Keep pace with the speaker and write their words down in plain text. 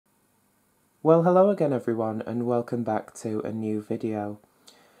Well, hello again everyone, and welcome back to a new video.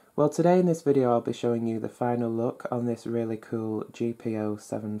 Well, today in this video I'll be showing you the final look on this really cool GPO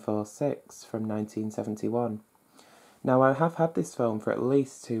 746 from 1971. Now, I have had this phone for at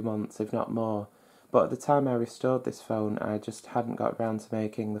least 2 months, if not more, but at the time I restored this phone I just hadn't got around to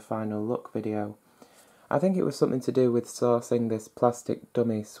making the final look video. I think it was something to do with sourcing this plastic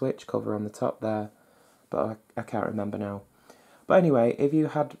dummy switch cover on the top there, but I can't remember now. But anyway, if you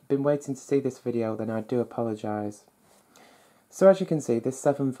had been waiting to see this video, then I do apologise. So as you can see, this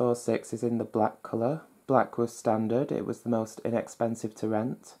 746 is in the black colour. Black was standard, it was the most inexpensive to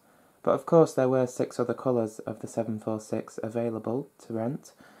rent. But of course there were 6 other colours of the 746 available to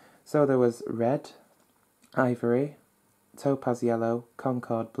rent. So there was red, ivory, topaz yellow,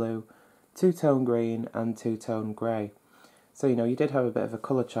 concord blue, two-tone green and two-tone grey. So you did have a bit of a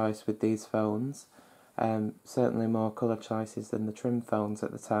colour choice with these phones. Certainly more colour choices than the trim phones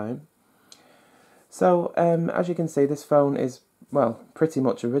at the time. So, as you can see, this phone is, well, pretty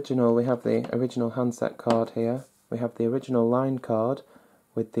much original. We have the original handset card here. We have the original line card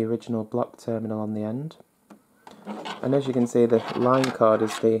with the original block terminal on the end. And as you can see, the line card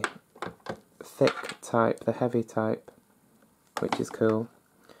is the thick type, the heavy type, which is cool.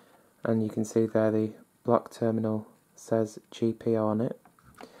 And you can see there the block terminal says GPO on it.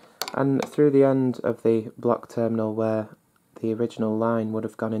 And through the end of the block terminal where the original line would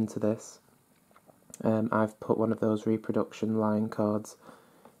have gone into this, I've put one of those reproduction line cards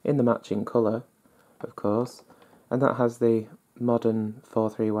in the matching colour, of course, and that has the modern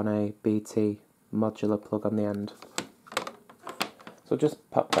 431A BT modular plug on the end. So just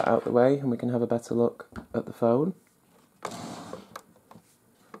pop that out the way and we can have a better look at the phone.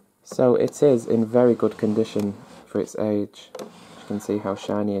 So it is in very good condition for its age. You can see how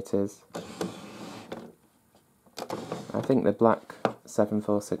shiny it is. I think the black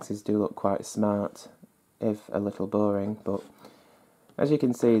 746s do look quite smart, if a little boring, but as you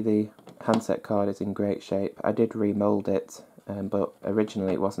can see the handset card is in great shape. I did remould it, but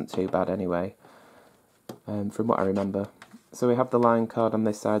originally it wasn't too bad anyway, from what I remember. So we have the line card on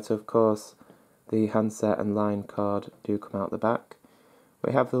this side, so of course the handset and line card do come out the back.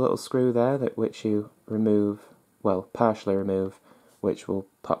 We have the little screw there which you remove, well, partially remove, which will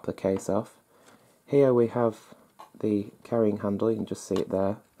pop the case off. Here we have the carrying handle, you can just see it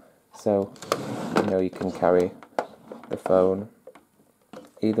there. So, you can carry the phone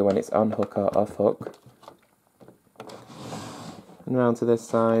either when it's on hook or off hook. And round to this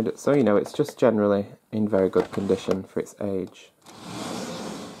side, so it's just generally in very good condition for its age.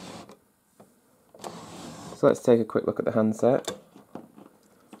 So let's take a quick look at the handset.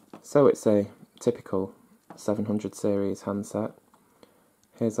 So it's a typical 700 series handset.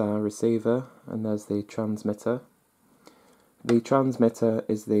 Here's our receiver, and there's the transmitter. The transmitter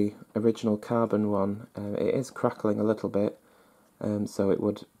is the original carbon one. It is crackling a little bit, so it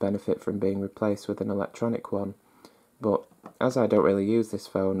would benefit from being replaced with an electronic one. But as I don't really use this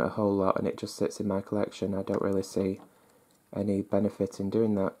phone a whole lot and it just sits in my collection, I don't really see any benefit in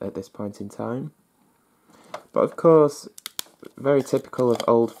doing that at this point in time. But of course, very typical of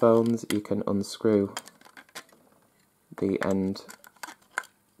old phones, you can unscrew the end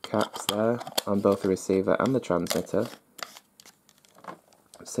caps there on both the receiver and the transmitter,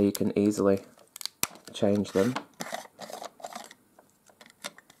 so you can easily change them.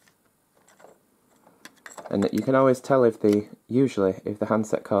 And you can always tell usually if the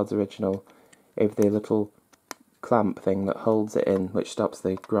handset card's original, if the little clamp thing that holds it in, which stops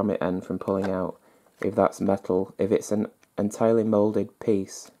the grommet end from pulling out, if that's metal. If it's an entirely moulded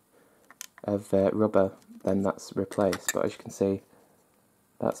piece of rubber, then that's replaced. But as you can see,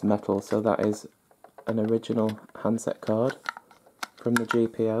 that's metal, so that is an original handset card from the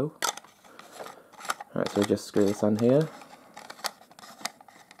GPO. Right, so we'll just screw this on here.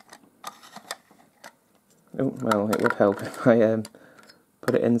 Oh, well, it would help if I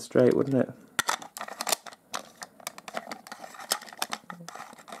put it in straight, wouldn't it?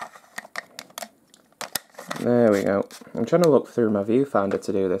 There we go. I'm trying to look through my viewfinder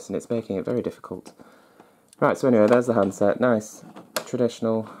to do this and it's making it very difficult. Right, so anyway, there's the handset. Nice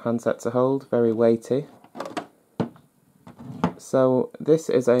traditional handset to hold, very weighty. So this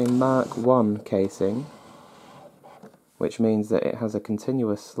is a Mark 1 casing, which means that it has a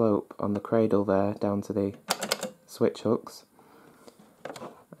continuous slope on the cradle there down to the switch hooks,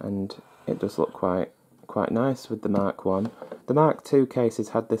 and it does look quite nice with the Mark 1. The Mark 2 cases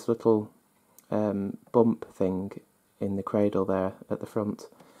had this little bump thing in the cradle there at the front,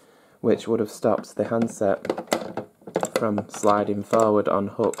 which would have stopped the handset from sliding forward on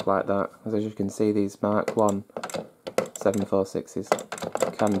hook like that. As you can see, these Mark 1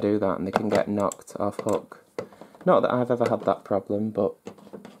 746s can do that, and they can get knocked off hook. Not that I've ever had that problem, but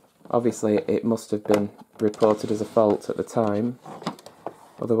obviously it must have been reported as a fault at the time,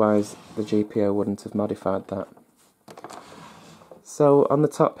 otherwise the GPO wouldn't have modified that. So on the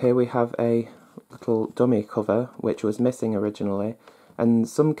top here we have a little dummy cover which was missing originally, and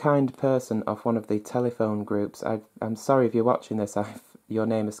some kind person off one of the telephone groups, I'm sorry if you're watching this, your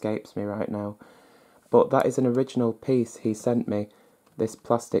name escapes me right now, but that is an original piece he sent me, this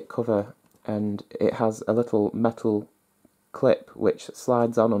plastic cover, and it has a little metal clip which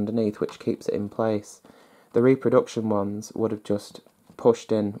slides on underneath, which keeps it in place. The reproduction ones would have just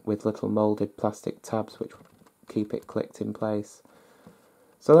pushed in with little moulded plastic tabs which would keep it clicked in place.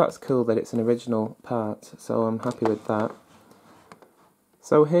 So that's cool that it's an original part, so I'm happy with that.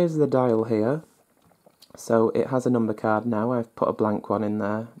 So here's the dial here. So it has a number card now. I've put a blank one in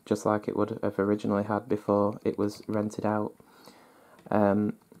there, just like it would have originally had before it was rented out.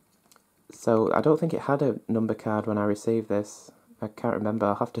 So I don't think it had a number card when I received this. I can't remember,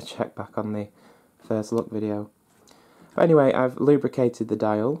 I'll have to check back on the first look video. But anyway, I've lubricated the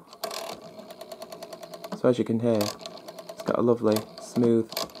dial. So as you can hear, it's got a lovely,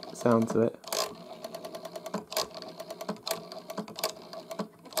 smooth sound to it.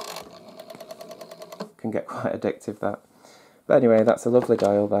 Can get quite addictive, that. But anyway, that's a lovely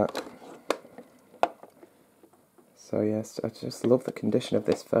dial, that. So yes, I just love the condition of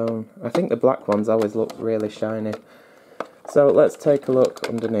this phone. I think the black ones always look really shiny. So let's take a look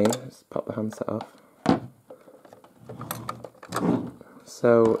underneath. Let's pop the handset off.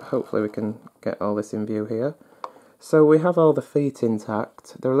 So hopefully we can get all this in view here. So we have all the feet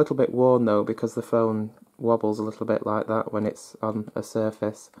intact. They're a little bit worn though, because the phone wobbles a little bit like that when it's on a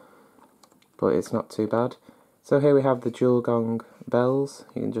surface. But it's not too bad. So here we have the dual gong bells.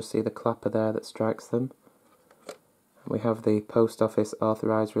 You can just see the clapper there that strikes them. We have the post office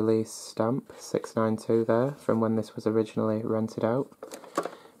authorised release stamp 692 there from when this was originally rented out.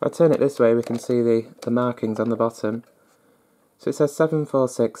 If I turn it this way we can see the markings on the bottom. So it says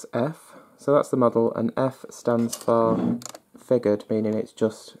 746F, so that's the model, and F stands for figured, meaning it's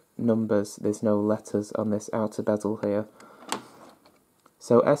just numbers, there's no letters on this outer bezel here.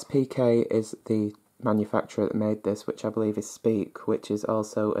 So SPK is the manufacturer that made this, which I believe is Speak, which is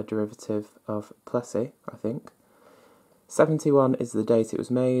also a derivative of Plessy, I think. 71 is the date it was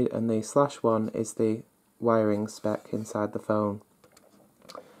made, and the /1 is the wiring spec inside the phone.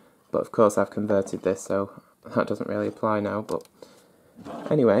 But of course I've converted this, so that doesn't really apply now, but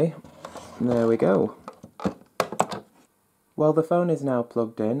anyway, there we go. Well, the phone is now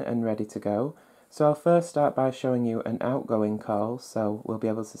plugged in and ready to go. So I'll first start by showing you an outgoing call, so we'll be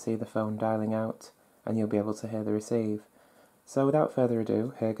able to see the phone dialing out and you'll be able to hear the receive. So without further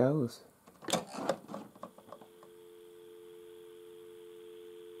ado, here goes.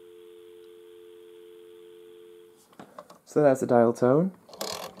 So there's the dial tone.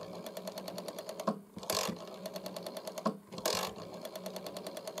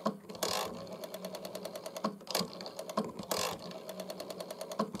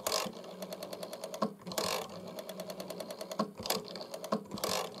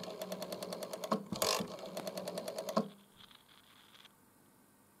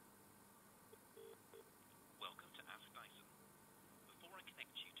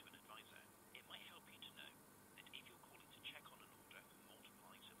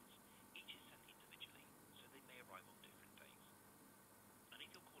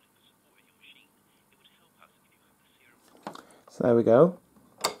 So there we go.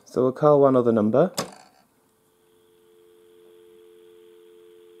 So we'll call one other number.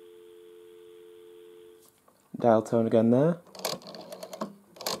 Dial tone again there.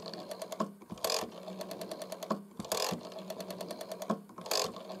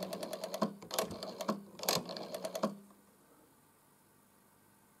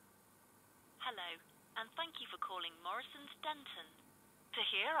 Hello, and thank you for calling Morrison's Denton. To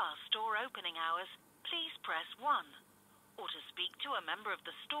hear our store opening hours, please press 1. Or to speak to a member of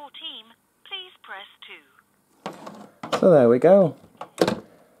the store team, please press 2. So there we go.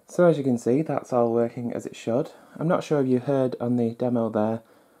 So as you can see, that's all working as it should. I'm not sure if you heard on the demo there,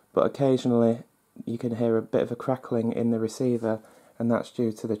 but occasionally you can hear a bit of a crackling in the receiver, and that's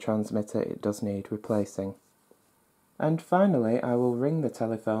due to the transmitter. It does need replacing. And finally, I will ring the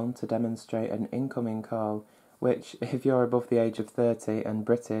telephone to demonstrate an incoming call, which, if you're above the age of 30 and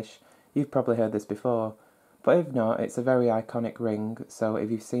British, you've probably heard this before. But if not, it's a very iconic ring, so if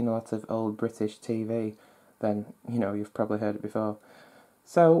you've seen a lot of old British TV, then, you know, you've probably heard it before.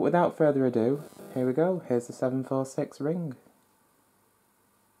 So, without further ado, here we go. Here's the 746 ring.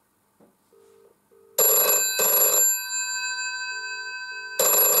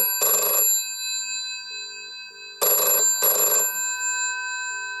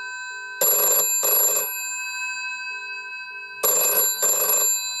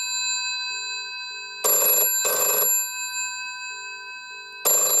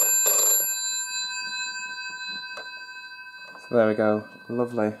 There we go,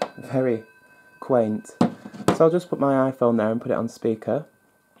 lovely, very quaint. So I'll just put my iPhone there and put it on speaker,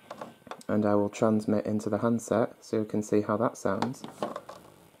 and I will transmit into the handset so you can see how that sounds.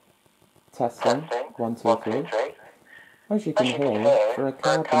 Testing, 1, 2, 3. As you can hear, for a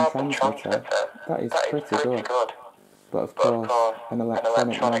carbon transmitter, that is pretty good. But of course, an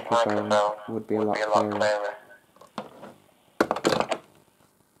electronic microphone would be a lot clearer.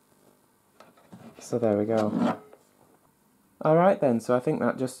 So there we go. Alright then, so I think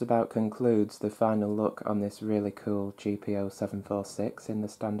that just about concludes the final look on this really cool GPO 746 in the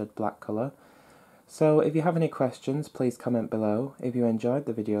standard black colour. So if you have any questions, please comment below. If you enjoyed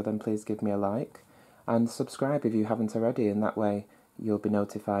the video, then please give me a like. And subscribe if you haven't already, and that way you'll be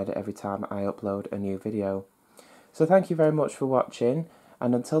notified every time I upload a new video. So thank you very much for watching,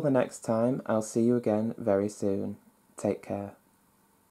 and until the next time, I'll see you again very soon. Take care.